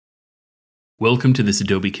Welcome to this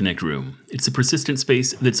Adobe Connect room. It's a persistent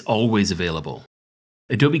space that's always available.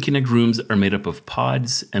 Adobe Connect rooms are made up of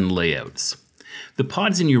pods and layouts. The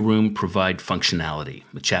pods in your room provide functionality: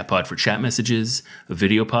 a chat pod for chat messages, a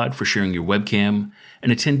video pod for sharing your webcam,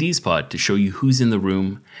 an attendees pod to show you who's in the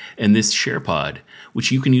room, and this share pod,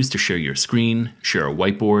 which you can use to share your screen, share a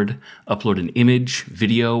whiteboard, upload an image,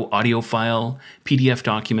 video, audio file, PDF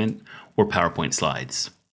document, or PowerPoint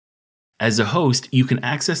slides. As a host, you can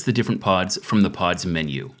access the different pods from the pods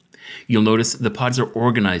menu. You'll notice the pods are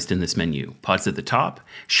organized in this menu. Pods at the top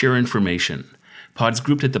share information. Pods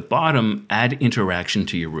grouped at the bottom add interaction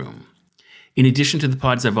to your room. In addition to the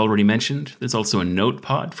pods I've already mentioned, there's also a note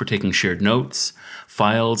pod for taking shared notes,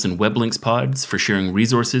 files and web links pods for sharing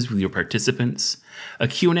resources with your participants, a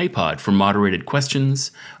Q&A pod for moderated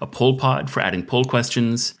questions, a poll pod for adding poll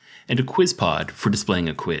questions, and a quiz pod for displaying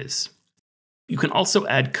a quiz. You can also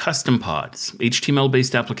add custom pods,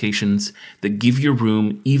 HTML-based applications that give your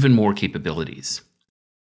room even more capabilities.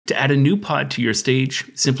 To add a new pod to your stage,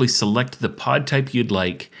 simply select the pod type you'd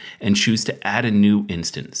like and choose to add a new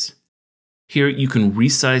instance. Here you can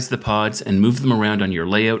resize the pods and move them around on your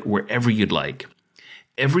layout wherever you'd like.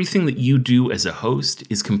 Everything that you do as a host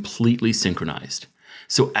is completely synchronized.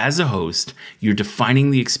 So as a host, you're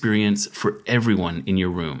defining the experience for everyone in your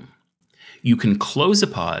room. You can close a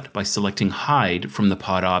pod by selecting Hide from the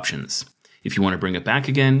pod options. If you want to bring it back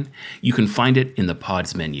again, you can find it in the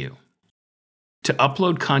Pods menu. To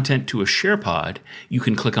upload content to a share pod, you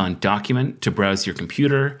can click on Document to browse your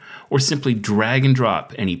computer, or simply drag and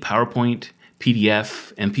drop any PowerPoint,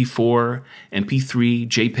 PDF, MP4, MP3,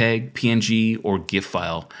 JPEG, PNG, or GIF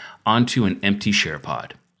file onto an empty share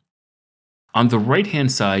pod. On the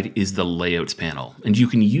right-hand side is the Layouts panel, and you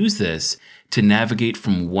can use this to navigate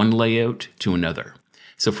from one layout to another.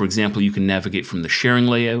 So for example, you can navigate from the sharing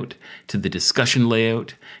layout to the discussion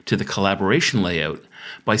layout to the collaboration layout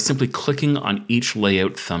by simply clicking on each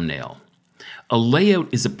layout thumbnail. A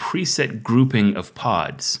layout is a preset grouping of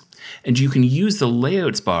pods, and you can use the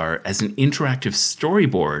Layouts bar as an interactive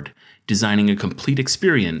storyboard, designing a complete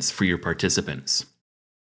experience for your participants.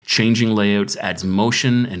 Changing layouts adds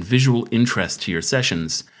motion and visual interest to your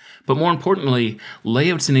sessions, but more importantly,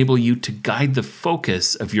 layouts enable you to guide the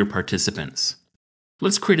focus of your participants.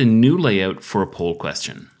 Let's create a new layout for a poll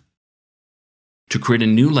question. To create a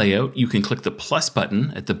new layout, you can click the plus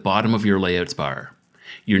button at the bottom of your layouts bar.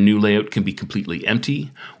 Your new layout can be completely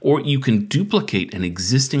empty, or you can duplicate an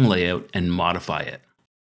existing layout and modify it.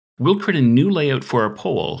 We'll create a new layout for our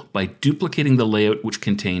poll by duplicating the layout which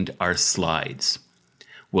contained our slides.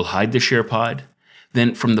 We'll hide the share pod.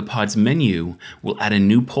 Then from the pods menu, we'll add a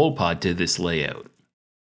new poll pod to this layout.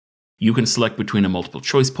 You can select between a multiple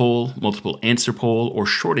choice poll, multiple answer poll, or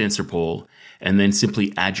short answer poll, and then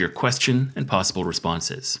simply add your question and possible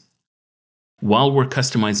responses. While we're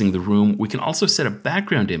customizing the room, we can also set a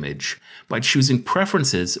background image by choosing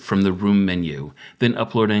preferences from the room menu, then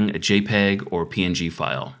uploading a JPEG or PNG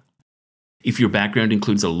file. If your background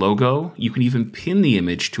includes a logo, you can even pin the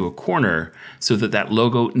image to a corner so that that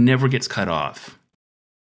logo never gets cut off.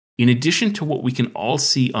 In addition to what we can all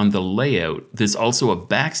see on the layout, there's also a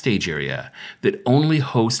backstage area that only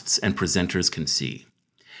hosts and presenters can see.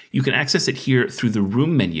 You can access it here through the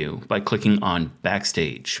room menu by clicking on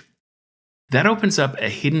Backstage. That opens up a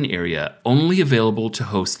hidden area only available to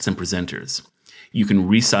hosts and presenters. You can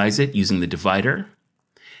resize it using the divider,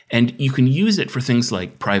 and you can use it for things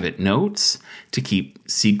like private notes, to keep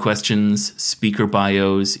seed questions, speaker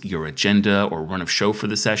bios, your agenda, or run of show for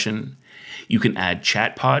the session. You can add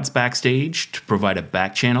chat pods backstage to provide a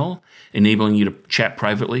back channel, enabling you to chat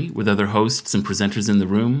privately with other hosts and presenters in the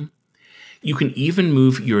room. You can even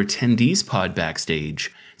move your attendees pod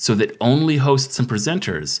backstage so that only hosts and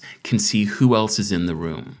presenters can see who else is in the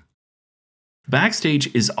room.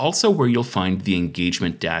 Backstage is also where you'll find the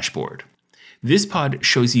engagement dashboard. This pod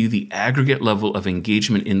shows you the aggregate level of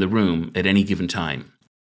engagement in the room at any given time.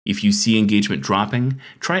 If you see engagement dropping,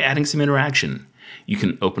 try adding some interaction. You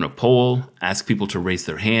can open a poll, ask people to raise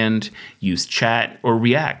their hand, use chat, or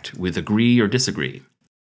react with agree or disagree.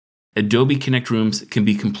 Adobe Connect rooms can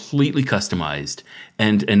be completely customized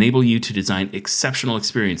and enable you to design exceptional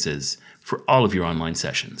experiences for all of your online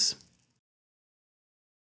sessions.